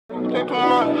You think too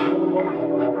much.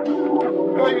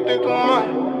 Girl, you think too much.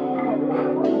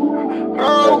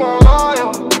 Girl, you gon' lie,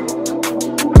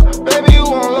 baby, you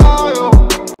gon' lie,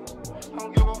 I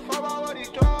don't give a fuck about what he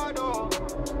tried, though.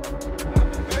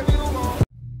 Baby, you gon'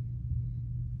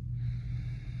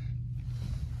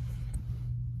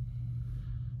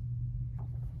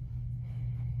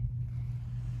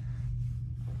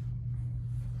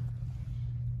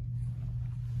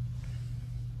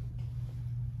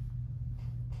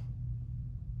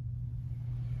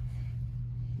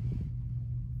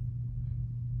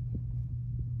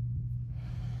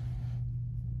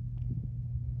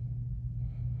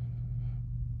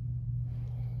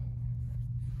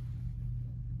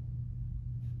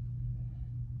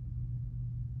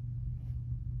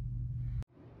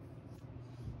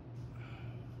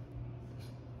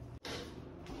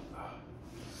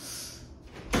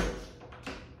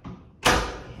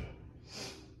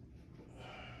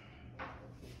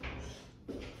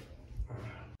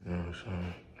 You know what I'm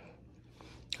saying?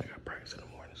 I got practice in the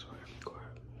morning, so I gotta be quiet.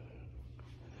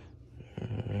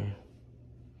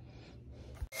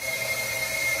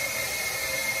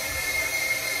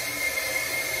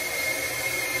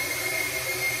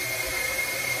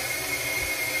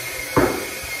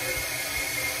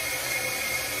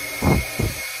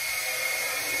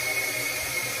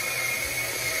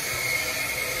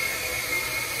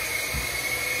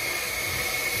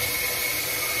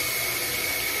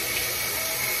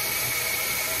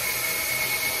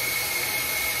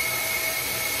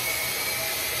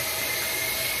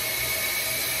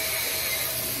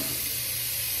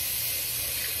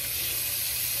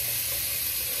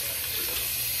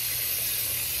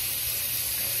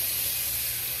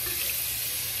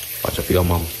 Watch out for your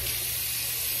mama.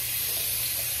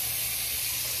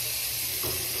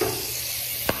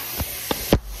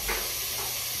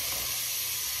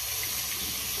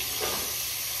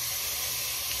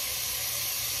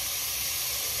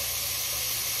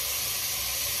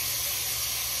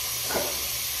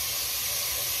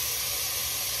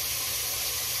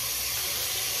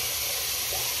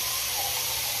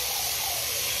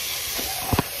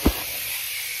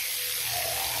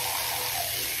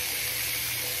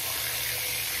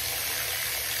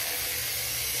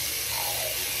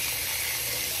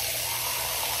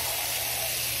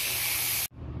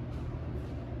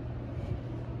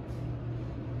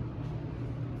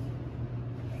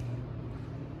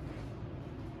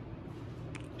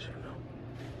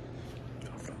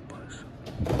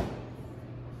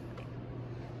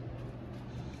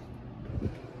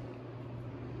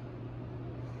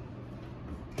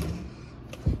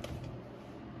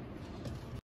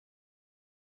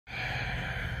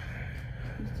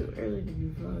 It's too early to be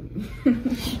vlogging.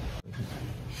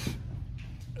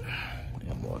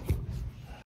 Yeah, I'm walking.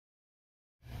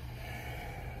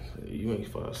 You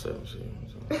ain't 5'7", so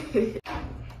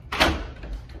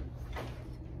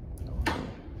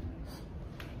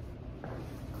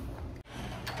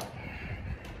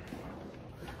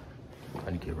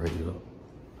I need to get ready up.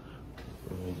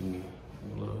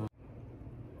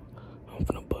 I'm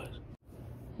finna buzz.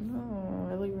 No,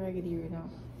 I look raggedy right now.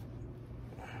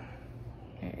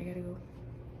 Alright, I gotta go.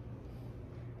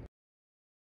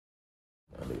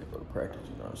 I need to go to practice,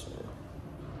 you know what I'm saying?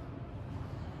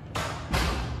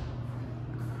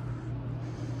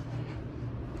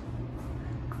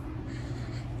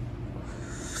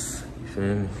 You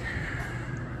feel me?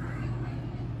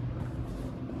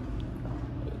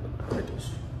 Practice.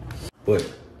 But,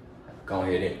 go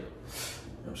ahead in. You know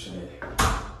what I'm saying?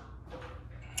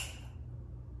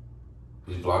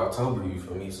 It's Vlogtober, you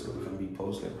feel me? So we're gonna be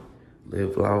posting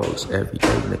live vlogs every day,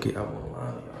 nigga. I'm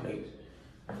online, y'all niggas.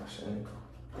 You know what I'm saying?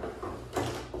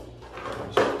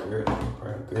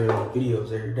 Girl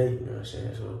videos every day, you know what I'm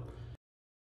saying?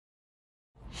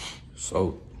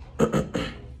 So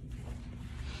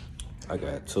I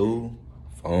got 2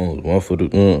 phones, one for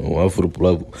the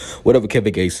plug, whatever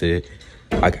Kevin Gates said.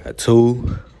 I got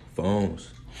 2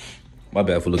 phones. My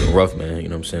bad for looking rough, man. You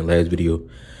know what I'm saying? Last video,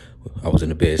 I was in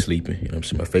the bed sleeping. You know what I'm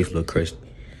saying? My face looked crusty.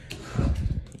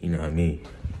 You know what I mean?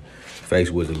 Face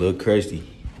was a little crusty,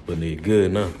 but nigga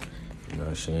good now. You know what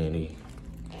I'm saying?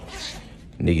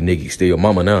 Nigga still your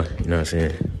mama now. You know what I'm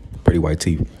saying? Pretty white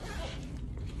teeth.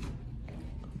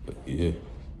 But yeah,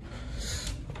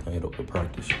 I head up to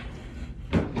practice.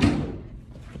 You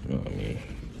know what I mean?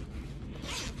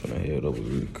 When I head over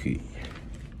real quick.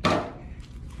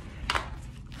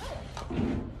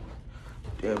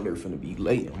 Damn, they're finna be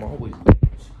late. I'm always late.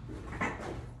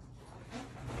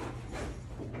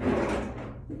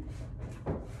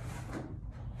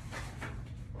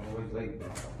 Always late, bro.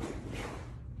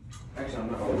 Actually,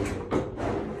 I'm not always late.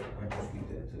 I just speak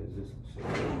that to existence.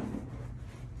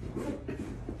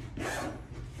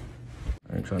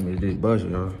 ain't trying to miss this bus,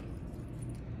 y'all.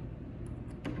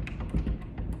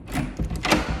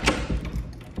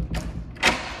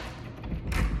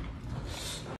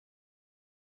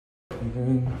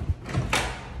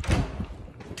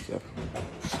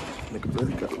 Nigga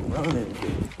really got around it.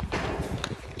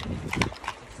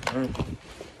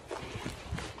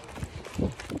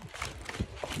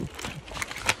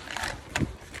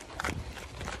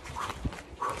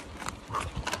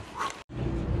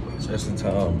 Just in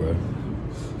time, bro.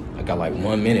 I got like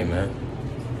 1 minute, man.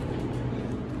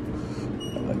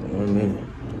 Got like 1 minute.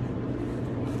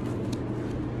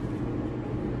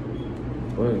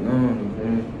 But no,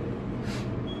 man.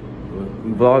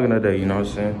 We vlogging today, you know what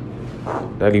I'm saying?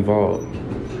 That evolved.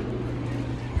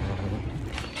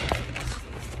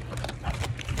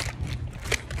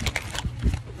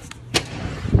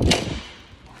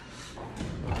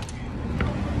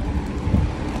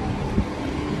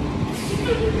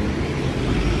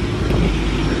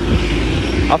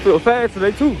 I feel fast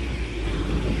today too.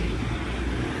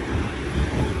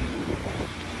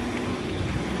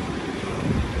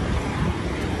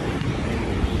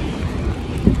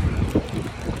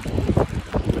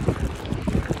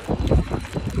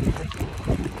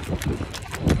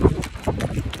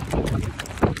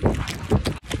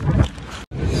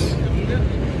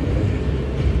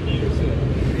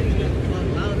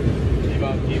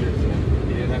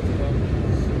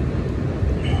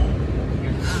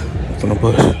 On the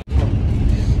bus.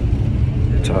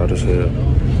 Tired as hell.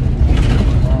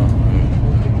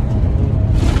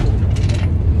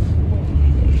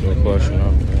 No bus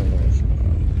now.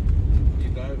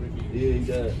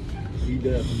 Yeah, he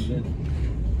died from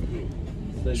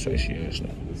that. Say she is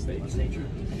now.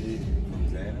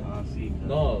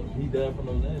 No, he died from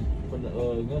the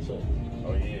gunshot.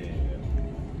 Oh yeah.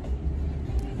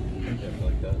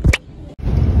 Like that.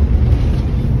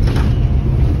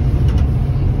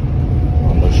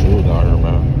 Shoes down here,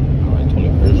 man. Like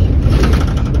 21st.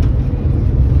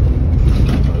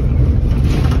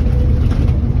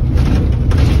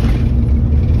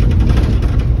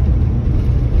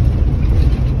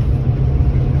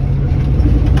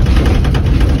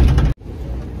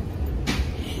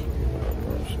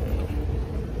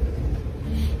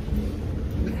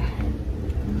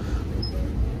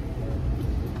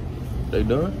 They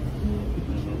done?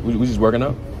 We just working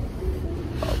out?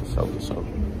 Oh, so.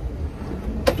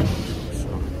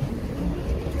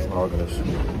 All this.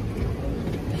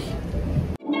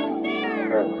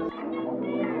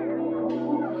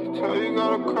 Tell you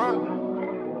gotta cry.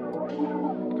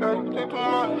 Girl, you think too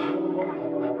much.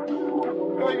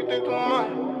 Girl, you think too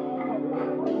much.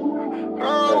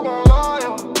 Girl,